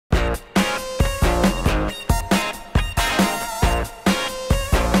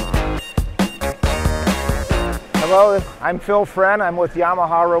Hello, I'm Phil Friend. I'm with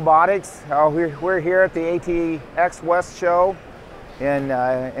Yamaha Robotics. We're here at the MD&M West show in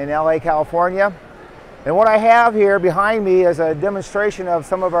LA, California. And what I have here behind me is a demonstration of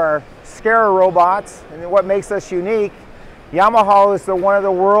some of our SCARA robots. And what makes us unique, Yamaha is one of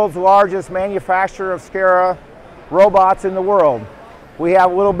the world's largest manufacturer of SCARA robots in the world. We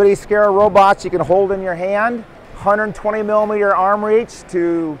have little bitty SCARA robots you can hold in your hand, 120 millimeter arm reach,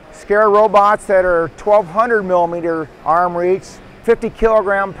 to SCARA robots that are 1200 millimeter arm reach, 50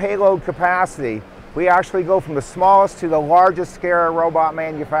 kilogram payload capacity. We actually go from the smallest to the largest SCARA robot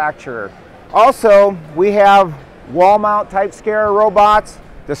manufacturer. Also, we have wall mount type SCARA robots,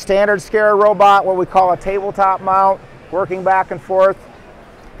 the standard SCARA robot, what we call a tabletop mount, working back and forth.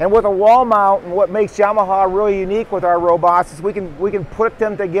 And with a wall mount, and what makes Yamaha really unique with our robots is we can put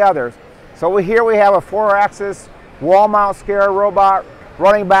them together. So here we have a 4-axis wall mount SCARA robot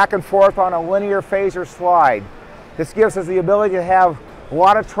running back and forth on a linear phaser slide. This gives us the ability to have a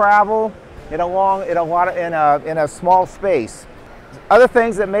lot of travel in a small space. Other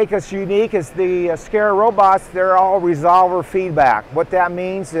things that make us unique is the SCARA robots, they're all resolver feedback. What that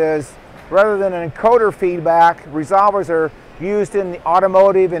means is, rather than an encoder feedback, resolvers are used in the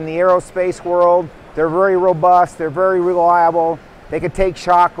automotive and the aerospace world. They're very robust, they're very reliable. They can take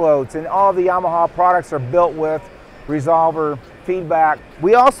shock loads, and all of the Yamaha products are built with resolver feedback.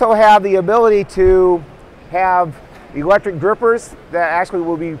 We also have the ability to have electric grippers that actually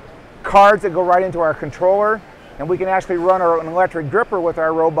will be cards that go right into our controller, and we can actually run an electric gripper with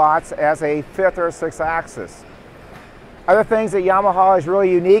our robots as a 5th or 6th axis. Other things that Yamaha is really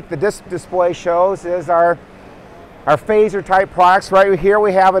unique, that this display shows, is our phaser type products. Right here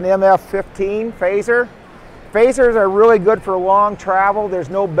we have an MF15 phaser. Phasers are really good for long travel. There's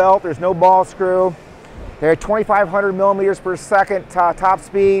no belt, there's no ball screw. They're 2,500 millimeters per second top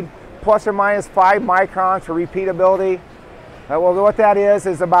speed, plus or minus 5 microns for repeatability. Well, what that is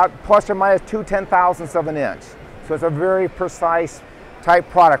about plus or minus 2/10,000ths of an inch. So it's a very precise type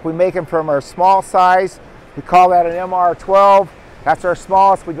product. We make them from our small size. We call that an MR12. That's our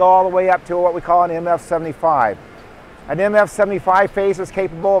smallest. We go all the way up to what we call an MF75. An MF75 phaser is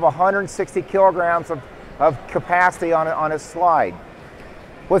capable of 160 kilograms of capacity on a slide.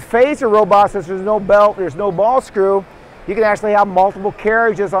 With phaser robots, since there's no belt, there's no ball screw, you can actually have multiple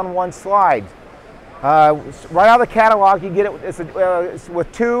carriages on one slide. Right out of the catalog, you get it it's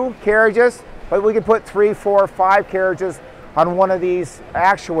with 2 carriages, but we can put 3, 4, 5 carriages on one of these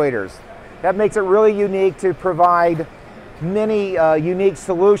actuators. That makes it really unique to provide many unique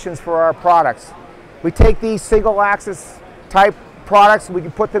solutions for our products. We take these single axis type products, we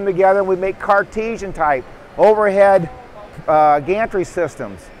can put them together, and we make Cartesian type overhead gantry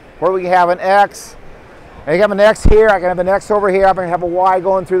systems where we can have an X. I can have an X here, I can have an X over here, I can have a Y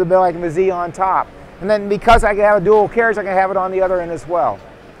going through the middle, I can have a Z on top. And then because I can have a dual carriage, I can have it on the other end as well.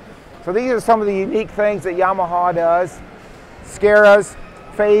 So these are some of the unique things that Yamaha does. SCARAs,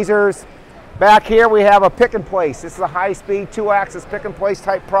 phasers. Back here we have a pick and place. This is a high-speed 2-axis pick and place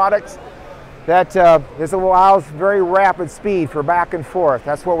type products that this allows very rapid speed for back and forth.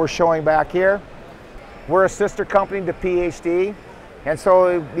 That's what we're showing back here. We're a sister company to PhD, and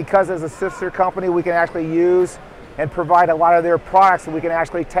so because as a sister company we can actually use and provide a lot of their products that we can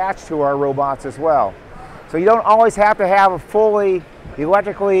actually attach to our robots as well. So you don't always have to have a fully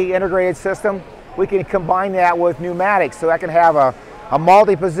electrically integrated system. We can combine that with pneumatics, so I can have a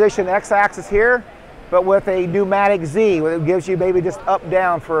multi-position X-axis here, but with a pneumatic Z, it gives you maybe just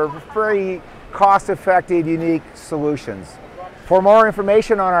up-down for very cost-effective, unique solutions. For more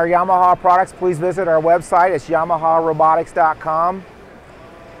information on our Yamaha products, please visit our website. It's yamaharobotics.com.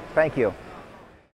 Thank you.